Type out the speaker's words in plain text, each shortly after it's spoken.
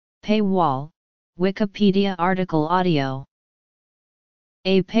Paywall, Wikipedia article audio.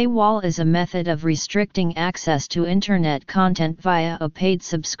 A paywall is a method of restricting access to Internet content via a paid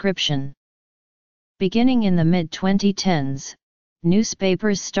subscription. Beginning in the mid-2010s,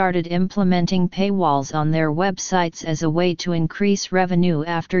 newspapers started implementing paywalls on their websites as a way to increase revenue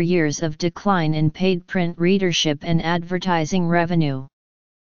after years of decline in paid print readership and advertising revenue.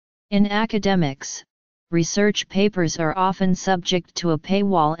 In academics, research papers are often subject to a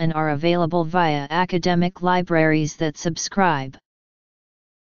paywall and are available via academic libraries that subscribe.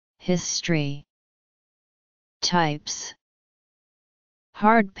 History. Types: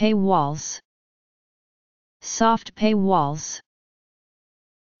 hard paywalls, soft paywalls.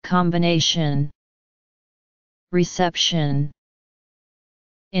 Combination. Reception.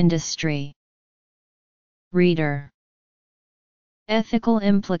 Industry. Reader. Ethical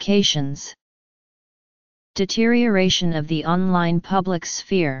implications. Deterioration of the online public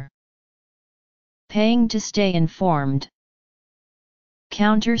sphere. Paying to stay informed.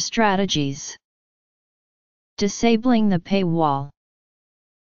 Counter strategies. Disabling the paywall.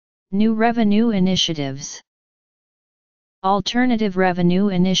 New revenue initiatives. Alternative Revenue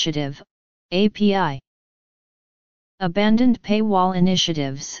Initiative, API. Abandoned paywall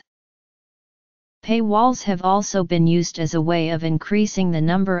initiatives. Paywalls have also been used as a way of increasing the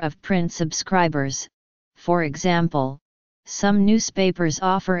number of print subscribers. For example, some newspapers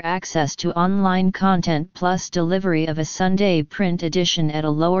offer access to online content plus delivery of a Sunday print edition at a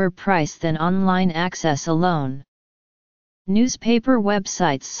lower price than online access alone. Newspaper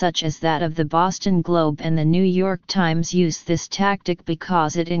websites such as that of the Boston Globe and the New York Times use this tactic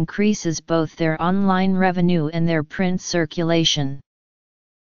because it increases both their online revenue and their print circulation.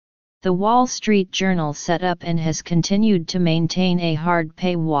 The Wall Street Journal set up and has continued to maintain a hard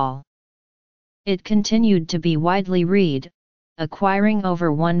paywall. It continued to be widely read, acquiring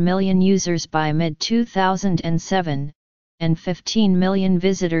over 1 million users by mid-2007, and 15 million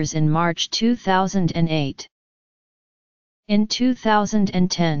visitors in March 2008. In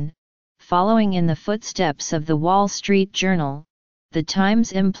 2010, following in the footsteps of the Wall Street Journal, the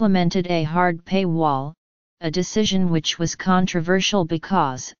Times implemented a hard paywall, a decision which was controversial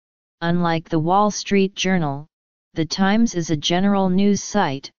because, unlike the Wall Street Journal, the Times is a general news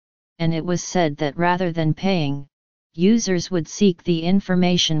site, and it was said that rather than paying, users would seek the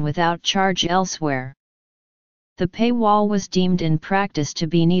information without charge elsewhere. The paywall was deemed in practice to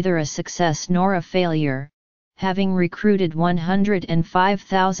be neither a success nor a failure, having recruited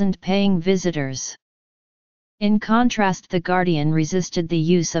 105,000 paying visitors. In contrast, The Guardian resisted the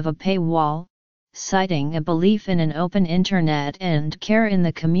use of a paywall, citing a belief in an open internet and care in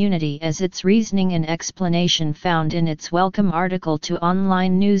the community as its reasoning and explanation found in its welcome article to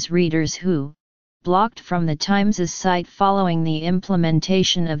online news readers who, blocked from the Times's site following the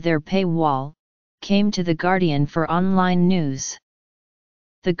implementation of their paywall, came to The Guardian for online news.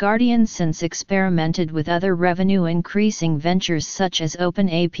 The Guardian since experimented with other revenue-increasing ventures such as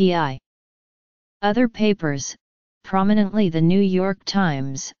OpenAPI. Other papers, prominently the New York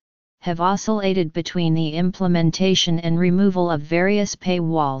Times, have oscillated between the implementation and removal of various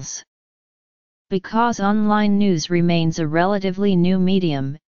paywalls. Because online news remains a relatively new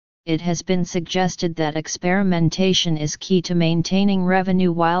medium, it has been suggested that experimentation is key to maintaining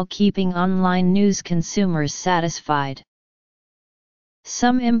revenue while keeping online news consumers satisfied.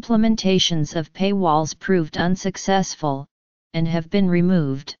 Some implementations of paywalls proved unsuccessful, and have been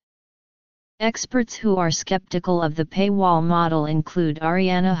removed. Experts who are skeptical of the paywall model include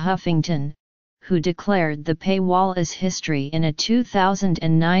Arianna Huffington, who declared the paywall as history in a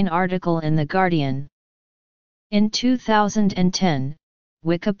 2009 article in The Guardian. In 2010,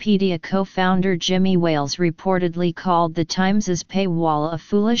 Wikipedia co-founder Jimmy Wales reportedly called the Times's paywall a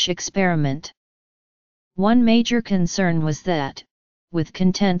foolish experiment. One major concern was that, with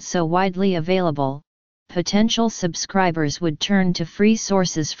content so widely available, potential subscribers would turn to free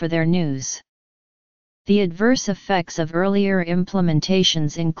sources for their news. The adverse effects of earlier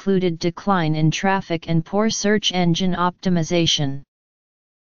implementations included decline in traffic and poor search engine optimization.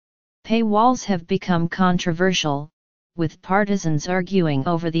 Paywalls have become controversial, with partisans arguing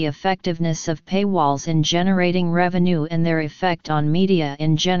over the effectiveness of paywalls in generating revenue and their effect on media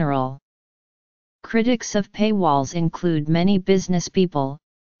in general. Critics of paywalls include many businesspeople,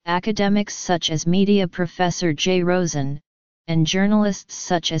 academics such as media professor Jay Rosen, and journalists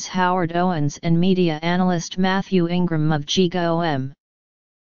such as Howard Owens and media analyst Matthew Ingram of GigaOM.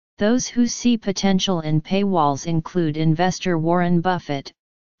 Those who see potential in paywalls include investor Warren Buffett,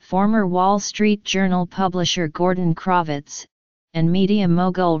 former Wall Street Journal publisher Gordon Kravitz, and media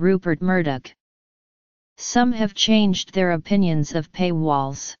mogul Rupert Murdoch. Some have changed their opinions of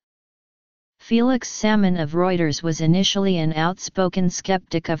paywalls. Felix Salmon of Reuters was initially an outspoken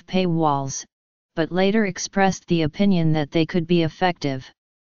skeptic of paywalls, but later expressed the opinion that they could be effective.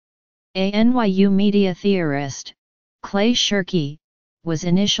 A NYU media theorist, Clay Shirky, was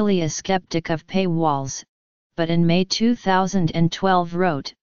initially a skeptic of paywalls, but in May 2012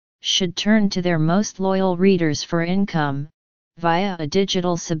 wrote, "Should turn to their most loyal readers for income, via a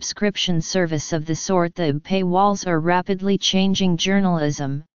digital subscription service of the sort the paywalls are rapidly changing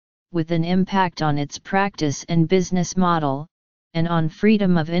journalism, with an impact on its practice and business model, and on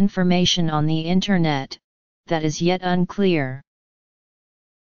freedom of information on the Internet, that is yet unclear."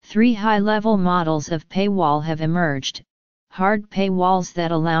 3 high-level models of paywall have emerged: hard paywalls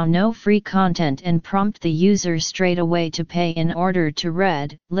that allow no free content and prompt the user straight away to pay in order to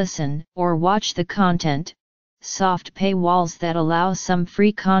read, listen, or watch the content; soft paywalls that allow some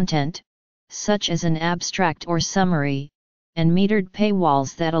free content, such as an abstract or summary; and metered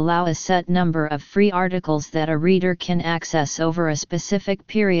paywalls that allow a set number of free articles that a reader can access over a specific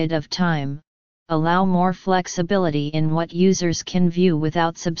period of time, allow more flexibility in what users can view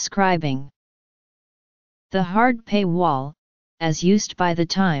without subscribing. The hard paywall, as used by the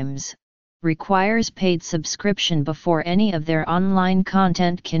Times, requires paid subscription before any of their online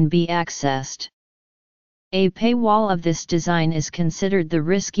content can be accessed. A paywall of this design is considered the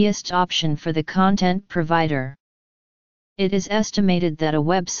riskiest option for the content provider. It is estimated that a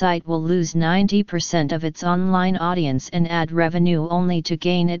website will lose 90% of its online audience and ad revenue only to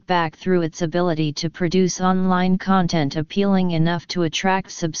gain it back through its ability to produce online content appealing enough to attract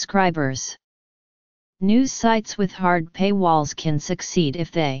subscribers. News sites with hard paywalls can succeed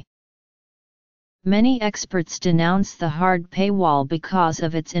if they. Many experts denounce the hard paywall because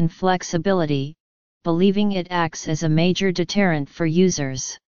of its inflexibility, believing it acts as a major deterrent for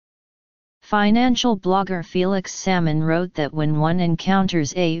users. Financial blogger Felix Salmon wrote that when one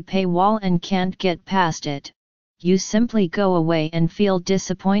encounters a paywall and can't get past it, you simply go away and feel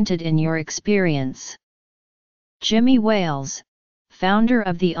disappointed in your experience. Jimmy Wales, founder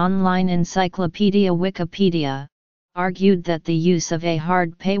of the online encyclopedia Wikipedia, argued that the use of a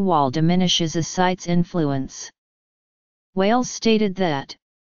hard paywall diminishes a site's influence. Wales stated that,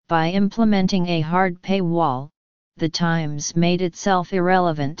 by implementing a hard paywall, the Times made itself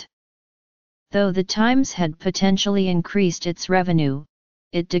irrelevant. Though the Times had potentially increased its revenue,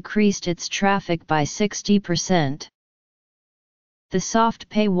 it decreased its traffic by 60%. The soft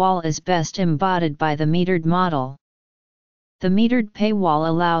paywall is best embodied by the metered model. The metered paywall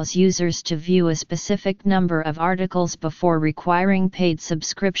allows users to view a specific number of articles before requiring paid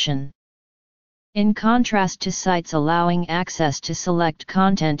subscription. In contrast to sites allowing access to select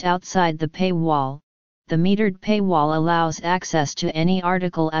content outside the paywall, the metered paywall allows access to any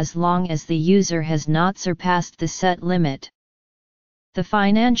article as long as the user has not surpassed the set limit. The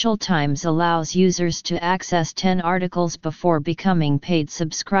Financial Times allows users to access 10 articles before becoming paid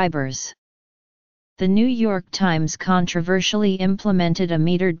subscribers. The New York Times controversially implemented a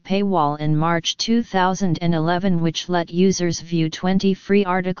metered paywall in March 2011 which let users view 20 free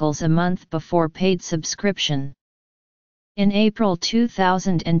articles a month before paid subscription. In April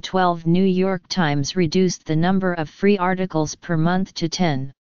 2012, New York Times reduced the number of free articles per month to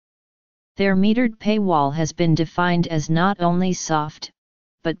 10. Their metered paywall has been defined as not only soft,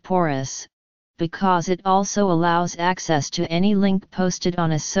 but porous, because it also allows access to any link posted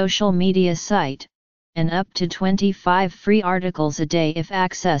on a social media site, and up to 25 free articles a day if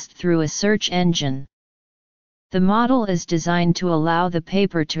accessed through a search engine. The model is designed to allow the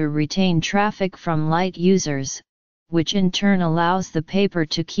paper to retain traffic from light users, which in turn allows the paper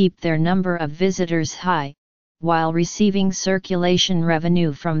to keep their number of visitors high, while receiving circulation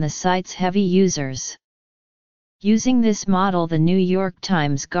revenue from the site's heavy users. Using this model, the New York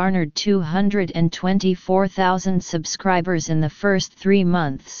Times garnered 224,000 subscribers in the first 3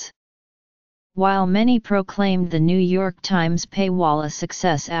 months. While many proclaimed the New York Times paywall a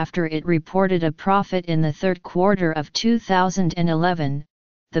success after it reported a profit in the third quarter of 2011,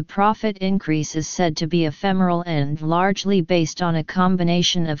 the profit increase is said to be ephemeral and largely based on a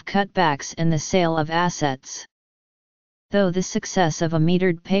combination of cutbacks and the sale of assets. Though the success of a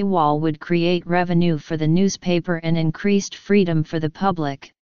metered paywall would create revenue for the newspaper and increased freedom for the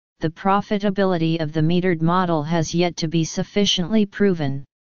public, the profitability of the metered model has yet to be sufficiently proven.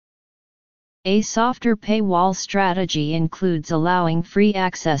 A softer paywall strategy includes allowing free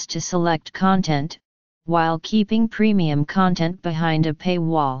access to select content, while keeping premium content behind a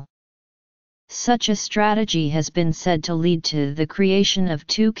paywall. Such a strategy has been said to lead to the creation of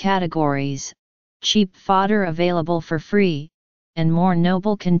 2 categories: cheap fodder available for free, and more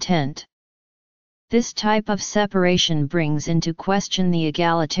noble content. This type of separation brings into question the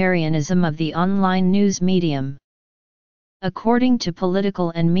egalitarianism of the online news medium. According to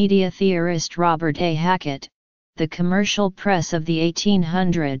political and media theorist Robert A. Hackett, the commercial press of the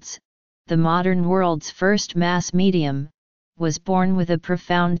 1800s, the modern world's first mass medium, was born with a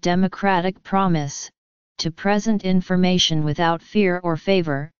profound democratic promise, to present information without fear or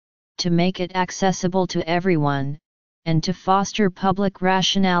favor, to make it accessible to everyone, and to foster public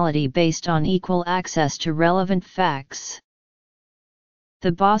rationality based on equal access to relevant facts.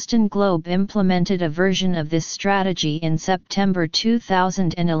 The Boston Globe implemented a version of this strategy in September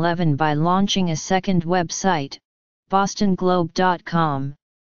 2011 by launching a second website, bostonglobe.com,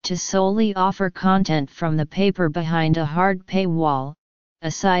 to solely offer content from the paper behind a hard paywall,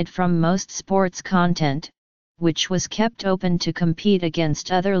 aside from most sports content, which was kept open to compete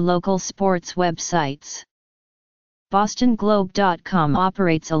against other local sports websites. bostonglobe.com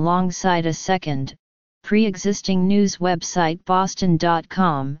operates alongside a second, pre-existing news website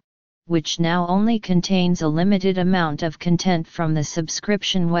boston.com, which now only contains a limited amount of content from the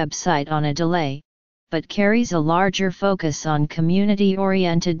subscription website on a delay, but carries a larger focus on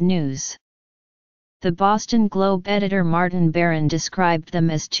community-oriented news. The Boston Globe editor Martin Barron described them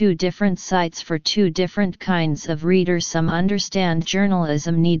as two different sites for two different kinds of readers. Some understand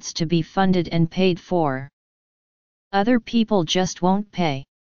journalism needs to be funded and paid for. Other people just won't pay.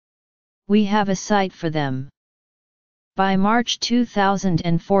 We have a site for them. By March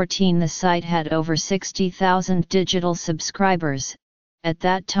 2014 the site had over 60,000 digital subscribers. At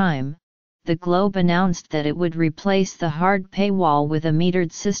that time, the Globe announced that it would replace the hard paywall with a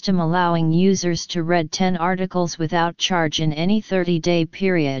metered system allowing users to read 10 articles without charge in any 30-day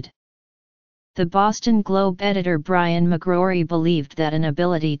period. The Boston Globe editor Brian McGrory believed that an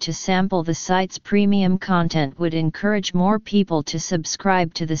ability to sample the site's premium content would encourage more people to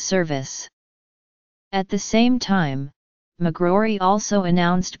subscribe to the service. At the same time, McGrory also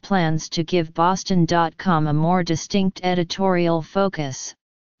announced plans to give Boston.com a more distinct editorial focus,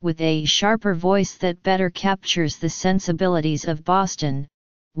 with a sharper voice that better captures the sensibilities of Boston,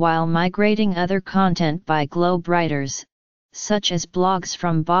 while migrating other content by Globe writers, such as blogs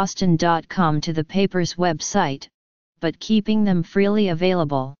from Boston.com to the paper's website, but keeping them freely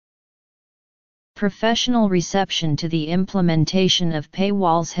available. Professional reception to the implementation of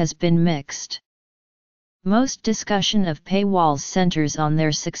paywalls has been mixed. Most discussion of paywalls centers on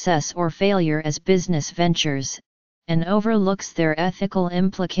their success or failure as business ventures, and overlooks their ethical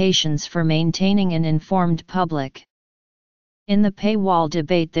implications for maintaining an informed public. In the paywall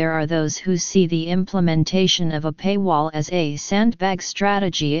debate there are those who see the implementation of a paywall as a sandbag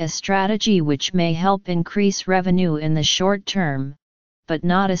strategy, a strategy which may help increase revenue in the short term, but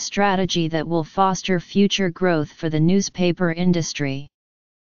not a strategy that will foster future growth for the newspaper industry.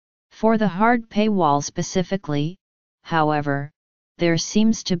 For the hard paywall specifically, however, there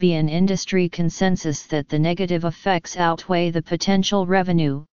seems to be an industry consensus that the negative effects outweigh the potential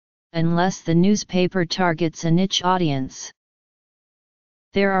revenue, unless the newspaper targets a niche audience.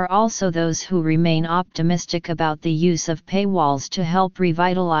 There are also those who remain optimistic about the use of paywalls to help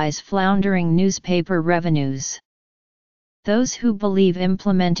revitalize floundering newspaper revenues. Those who believe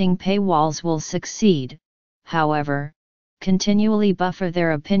implementing paywalls will succeed, however, continually buffer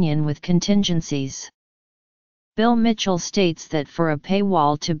their opinion with contingencies. Bill Mitchell states that for a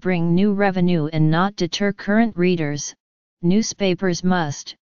paywall to bring new revenue and not deter current readers, newspapers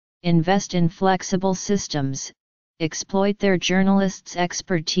must invest in flexible systems, exploit their journalists'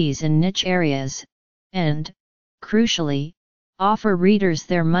 expertise in niche areas, and, crucially, offer readers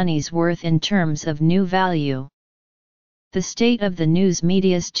their money's worth in terms of new value. The State of the News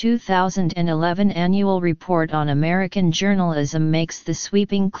Media's 2011 annual report on American journalism makes the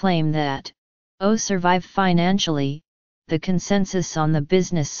sweeping claim that, survive financially. The consensus on the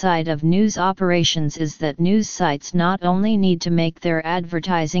business side of news operations is that news sites not only need to make their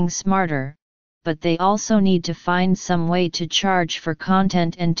advertising smarter, but they also need to find some way to charge for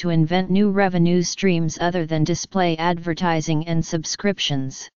content and to invent new revenue streams other than display advertising and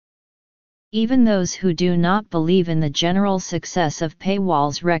subscriptions. Even those who do not believe in the general success of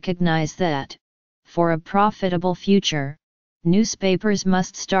paywalls recognize that, for a profitable future, newspapers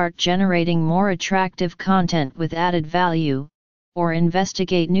must start generating more attractive content with added value, or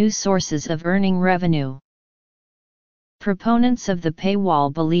investigate new sources of earning revenue. Proponents of the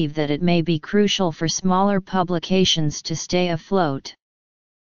paywall believe that it may be crucial for smaller publications to stay afloat.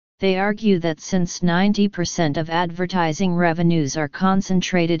 They argue that since 90% of advertising revenues are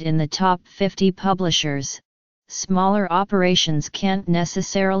concentrated in the top 50 publishers, smaller operations can't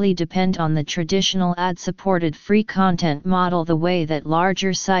necessarily depend on the traditional ad-supported free content model the way that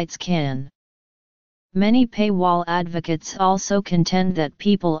larger sites can. Many paywall advocates also contend that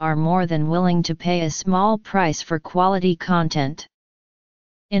people are more than willing to pay a small price for quality content.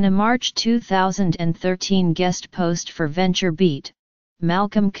 In a March 2013 guest post for VentureBeat,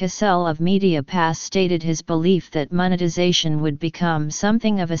 Malcolm Cassell of MediaPass stated his belief that monetization would become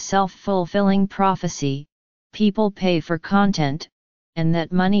something of a self-fulfilling prophecy: people pay for content, and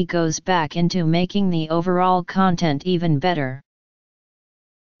that money goes back into making the overall content even better.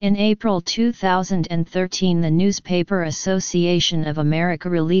 In April 2013, the Newspaper Association of America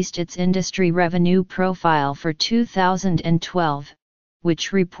released its industry revenue profile for 2012,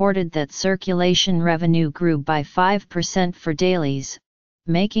 which reported that circulation revenue grew by 5% for dailies,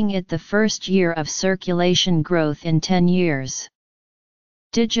 making it the first year of circulation growth in 10 years.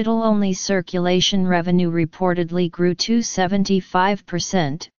 Digital-only circulation revenue reportedly grew to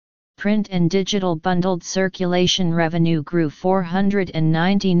 75%. Print and digital bundled circulation revenue grew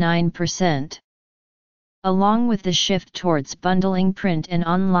 499%. Along with the shift towards bundling print and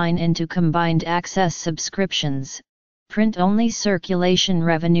online into combined access subscriptions, print-only circulation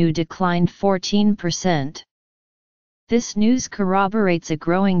revenue declined 14%. This news corroborates a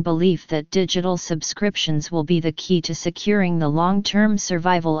growing belief that digital subscriptions will be the key to securing the long-term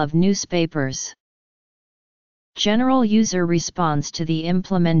survival of newspapers. General user response to the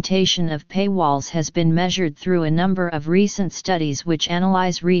implementation of paywalls has been measured through a number of recent studies which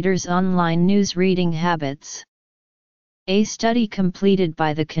analyze readers' online news reading habits. A study completed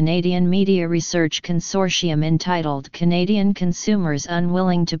by the Canadian Media Research Consortium entitled "Canadian Consumers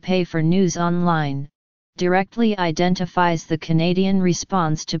Unwilling to Pay for News Online" directly identifies the Canadian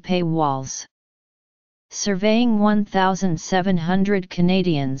response to paywalls. Surveying 1,700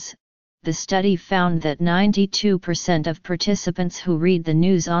 Canadians, the study found that 92% of participants who read the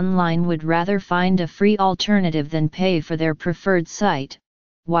news online would rather find a free alternative than pay for their preferred site,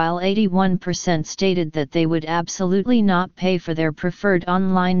 while 81% stated that they would absolutely not pay for their preferred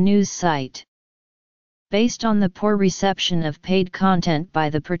online news site. Based on the poor reception of paid content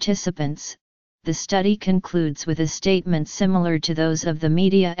by the participants, the study concludes with a statement similar to those of the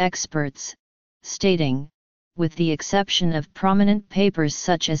media experts, stating, with the exception of prominent papers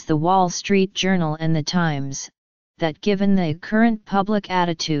such as the Wall Street Journal and the Times, that given the current public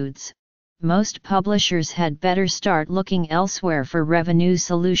attitudes, most publishers had better start looking elsewhere for revenue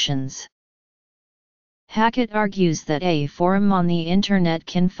solutions. Hackett argues that a forum on the Internet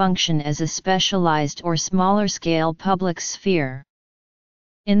can function as a specialized or smaller-scale public sphere.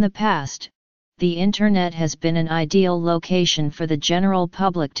 In the past, the Internet has been an ideal location for the general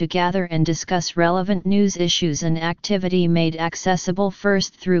public to gather and discuss relevant news issues, and activity made accessible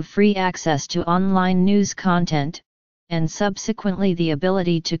first through free access to online news content, and subsequently the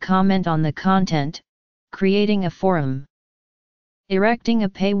ability to comment on the content, creating a forum. Erecting a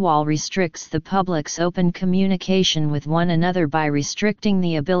paywall restricts the public's open communication with one another by restricting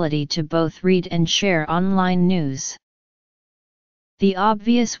the ability to both read and share online news. The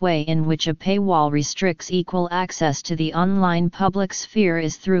obvious way in which a paywall restricts equal access to the online public sphere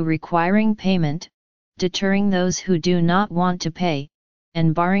is through requiring payment, deterring those who do not want to pay,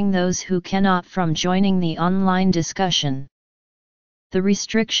 and barring those who cannot from joining the online discussion. The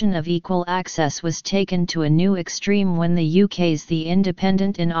restriction of equal access was taken to a new extreme when the UK's The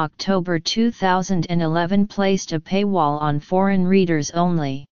Independent in October 2011 placed a paywall on foreign readers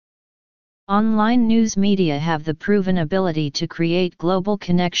only. Online news media have the proven ability to create global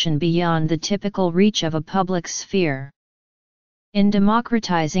connection beyond the typical reach of a public sphere. In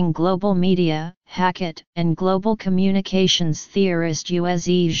Democratizing Global Media, Hackett and global communications theorist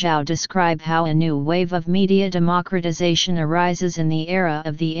Yuezhi Zhao describe how a new wave of media democratization arises in the era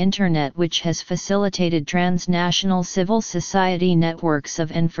of the Internet, which has facilitated transnational civil society networks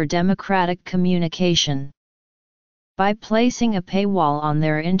of and for democratic communication. By placing a paywall on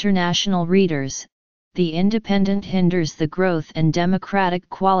their international readers, The Independent hinders the growth and democratic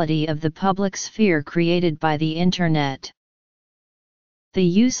quality of the public sphere created by the Internet. The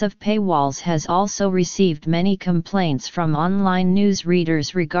use of paywalls has also received many complaints from online news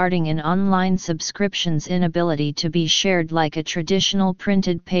readers regarding an online subscription's inability to be shared like a traditional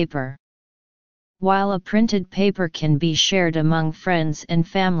printed paper. While a printed paper can be shared among friends and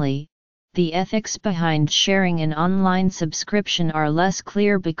family, the ethics behind sharing an online subscription are less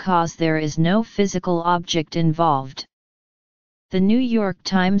clear because there is no physical object involved. The New York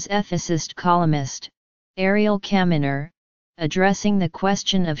Times ethicist columnist, Ariel Kaminer, addressing the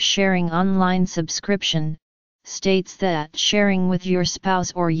question of sharing online subscription, states that sharing with your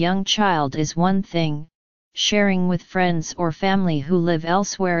spouse or young child is one thing, sharing with friends or family who live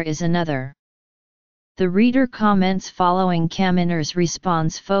elsewhere is another. The reader comments following Kaminer's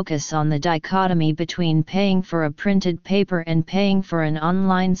response focus on the dichotomy between paying for a printed paper and paying for an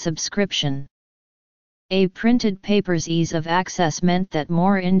online subscription. A printed paper's ease of access meant that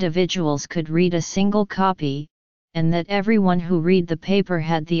more individuals could read a single copy, and that everyone who read the paper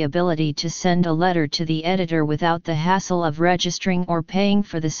had the ability to send a letter to the editor without the hassle of registering or paying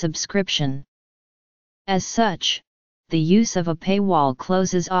for the subscription. As such, the use of a paywall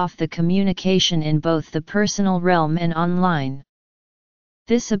closes off the communication in both the personal realm and online.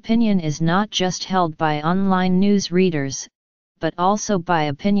 This opinion is not just held by online news readers, but also by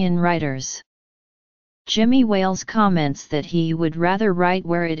opinion writers. Jimmy Wales comments that he would rather write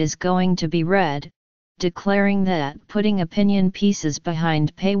where it is going to be read, declaring that putting opinion pieces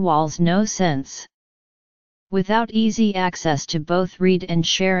behind paywalls no sense. Without easy access to both read and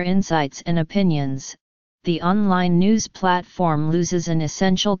share insights and opinions, the online news platform loses an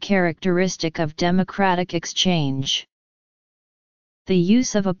essential characteristic of democratic exchange. The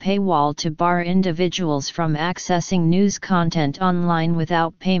use of a paywall to bar individuals from accessing news content online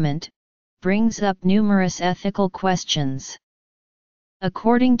without payment brings up numerous ethical questions.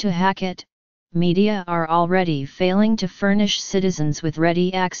 According to Hackett, media are already failing to furnish citizens with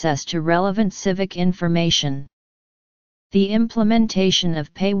ready access to relevant civic information. The implementation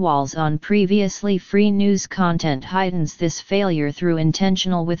of paywalls on previously free news content heightens this failure through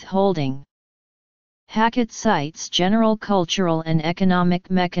intentional withholding. Hackett cites general cultural and economic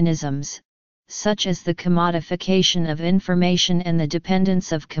mechanisms, such as the commodification of information and the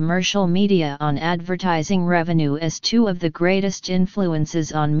dependence of commercial media on advertising revenue as two of the greatest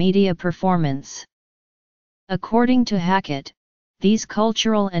influences on media performance. According to Hackett, these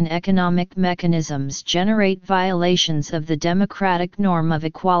cultural and economic mechanisms generate violations of the democratic norm of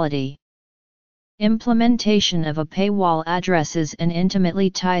equality. Implementation of a paywall addresses and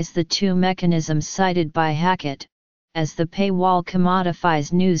intimately ties the two mechanisms cited by Hackett, as the paywall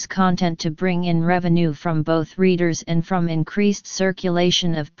commodifies news content to bring in revenue from both readers and from increased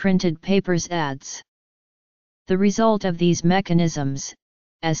circulation of printed papers ads. The result of these mechanisms,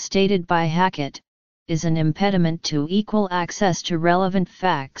 as stated by Hackett, is an impediment to equal access to relevant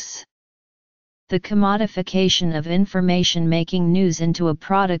facts. The commodification of information making news into a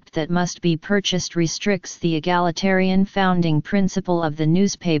product that must be purchased restricts the egalitarian founding principle of the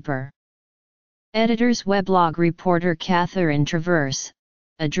newspaper. Editor's weblog reporter Catherine Traverse,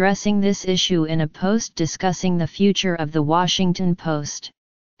 addressing this issue in a post discussing the future of the Washington Post,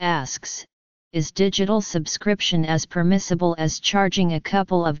 asks, "Is digital subscription as permissible as charging a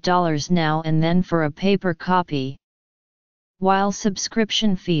couple of dollars now and then for a paper copy?" While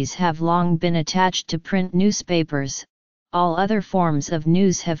subscription fees have long been attached to print newspapers, all other forms of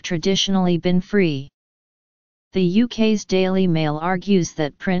news have traditionally been free. The UK's Daily Mail argues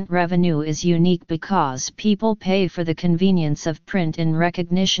that print revenue is unique because people pay for the convenience of print in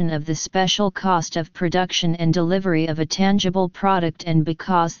recognition of the special cost of production and delivery of a tangible product and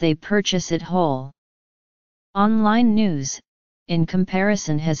because they purchase it whole. Online news, in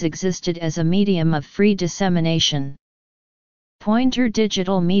comparison, has existed as a medium of free dissemination. Pointer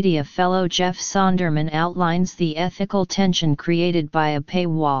Digital Media fellow Jeff Sonderman outlines the ethical tension created by a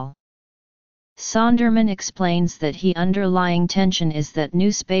paywall. Sonderman explains that the underlying tension is that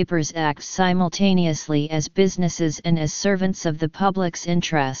newspapers act simultaneously as businesses and as servants of the public's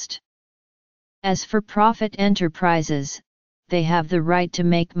interest. As for-profit enterprises, they have the right to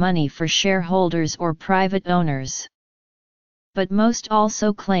make money for shareholders or private owners. But most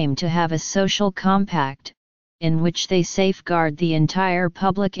also claim to have a social compact, in which they safeguard the entire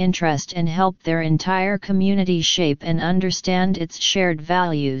public interest and help their entire community shape and understand its shared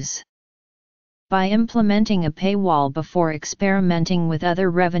values. By implementing a paywall before experimenting with other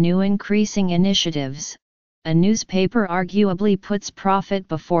revenue-increasing initiatives, a newspaper arguably puts profit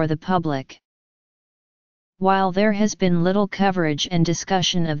before the public. While there has been little coverage and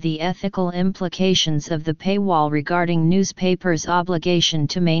discussion of the ethical implications of the paywall regarding newspapers' obligation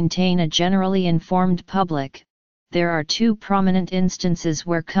to maintain a generally informed public, there are two prominent instances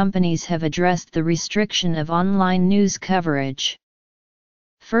where companies have addressed the restriction of online news coverage.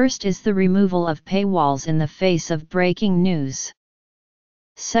 First is the removal of paywalls in the face of breaking news.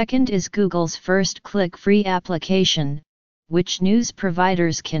 Second is Google's first click-free application, which news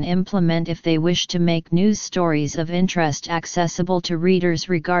providers can implement if they wish to make news stories of interest accessible to readers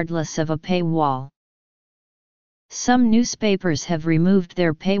regardless of a paywall. Some newspapers have removed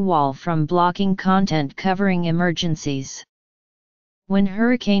their paywall from blocking content covering emergencies. When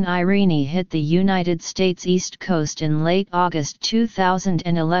Hurricane Irene hit the United States East Coast in late August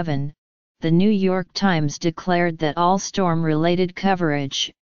 2011, The New York Times declared that all storm-related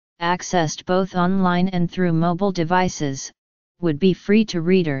coverage, accessed both online and through mobile devices, would be free to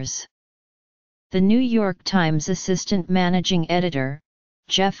readers. The New York Times assistant managing editor,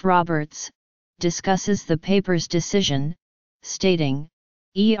 Jeff Roberts, discusses the paper's decision, stating,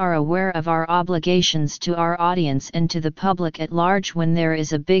 "We are aware of our obligations to our audience and to the public at large when there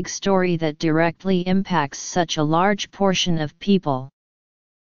is a big story that directly impacts such a large portion of people."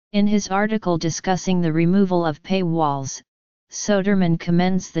 In his article discussing the removal of paywalls, Soderman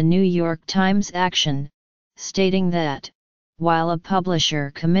commends the New York Times action, stating that, while a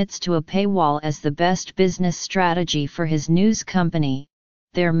publisher commits to a paywall as the best business strategy for his news company,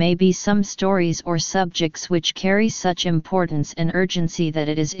 there may be some stories or subjects which carry such importance and urgency that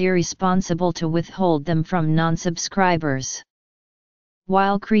it is irresponsible to withhold them from non-subscribers.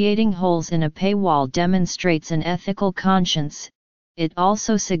 While creating holes in a paywall demonstrates an ethical conscience, it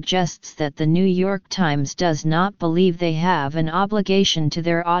also suggests that the New York Times does not believe they have an obligation to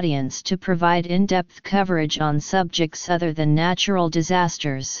their audience to provide in-depth coverage on subjects other than natural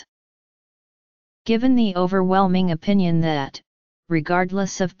disasters. Given the overwhelming opinion that,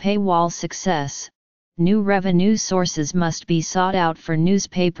 regardless of paywall success, new revenue sources must be sought out for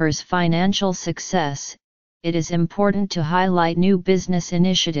newspapers' financial success, it is important to highlight new business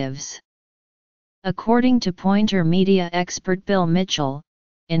initiatives. According to Pointer media expert Bill Mitchell,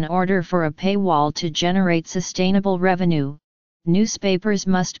 in order for a paywall to generate sustainable revenue, newspapers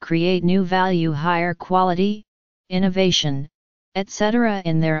must create new value, higher quality, innovation, etc.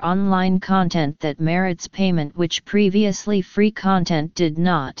 in their online content that merits payment, which previously free content did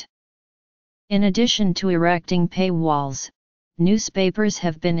not. In addition to erecting paywalls, newspapers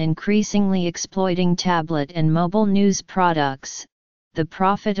have been increasingly exploiting tablet and mobile news products, the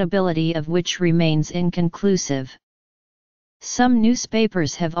profitability of which remains inconclusive. Some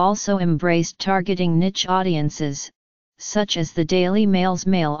newspapers have also embraced targeting niche audiences, such as the Daily Mail's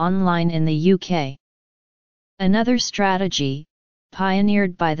Mail Online in the UK. Another strategy,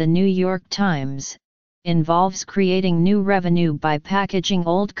 pioneered by the New York Times, involves creating new revenue by packaging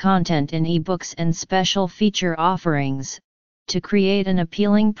old content in ebooks and special feature offerings, to create an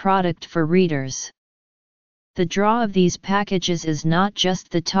appealing product for readers. The draw of these packages is not just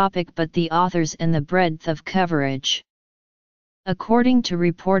the topic but the authors and the breadth of coverage. According to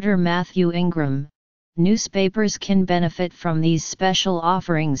reporter Matthew Ingram, newspapers can benefit from these special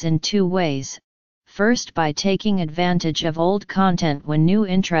offerings in two ways: first, by taking advantage of old content when new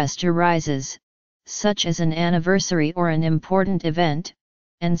interest arises, such as an anniversary or an important event,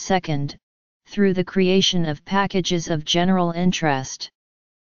 and second, through the creation of packages of general interest.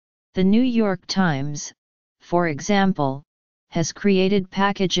 The New York Times, for example, has created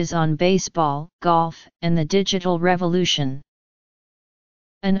packages on baseball, golf, and the digital revolution.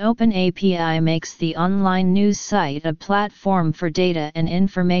 An open API makes the online news site a platform for data and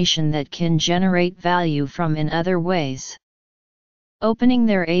information that can generate value from in other ways. Opening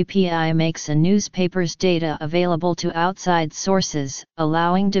their API makes a newspaper's data available to outside sources,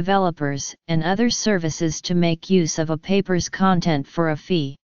 allowing developers and other services to make use of a paper's content for a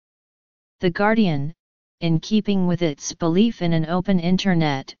fee. The Guardian, in keeping with its belief in an open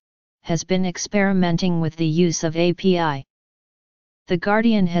internet, has been experimenting with the use of API. The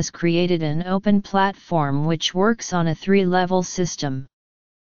Guardian has created an open platform which works on a three-level system.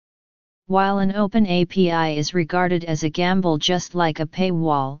 While an open API is regarded as a gamble just like a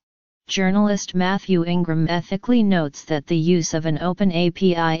paywall, journalist Matthew Ingram ethically notes that the use of an open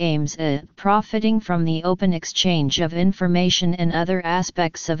API aims at profiting from the open exchange of information and other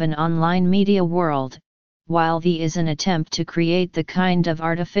aspects of an online media world, while the is an attempt to create the kind of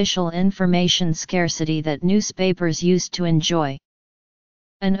artificial information scarcity that newspapers used to enjoy.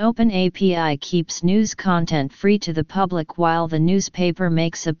 An open API keeps news content free to the public while the newspaper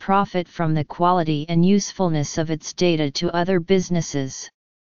makes a profit from the quality and usefulness of its data to other businesses.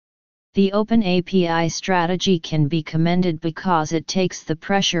 The open API strategy can be commended because it takes the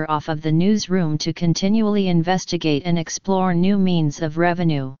pressure off of the newsroom to continually investigate and explore new means of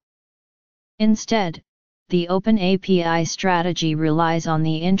revenue. Instead, the open API strategy relies on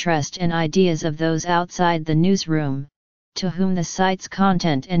the interest and ideas of those outside the newsroom, to whom the site's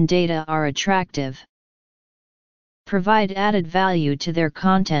content and data are attractive. Provide added value to their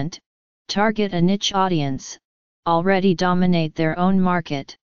content, target a niche audience, already dominate their own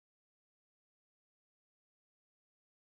market.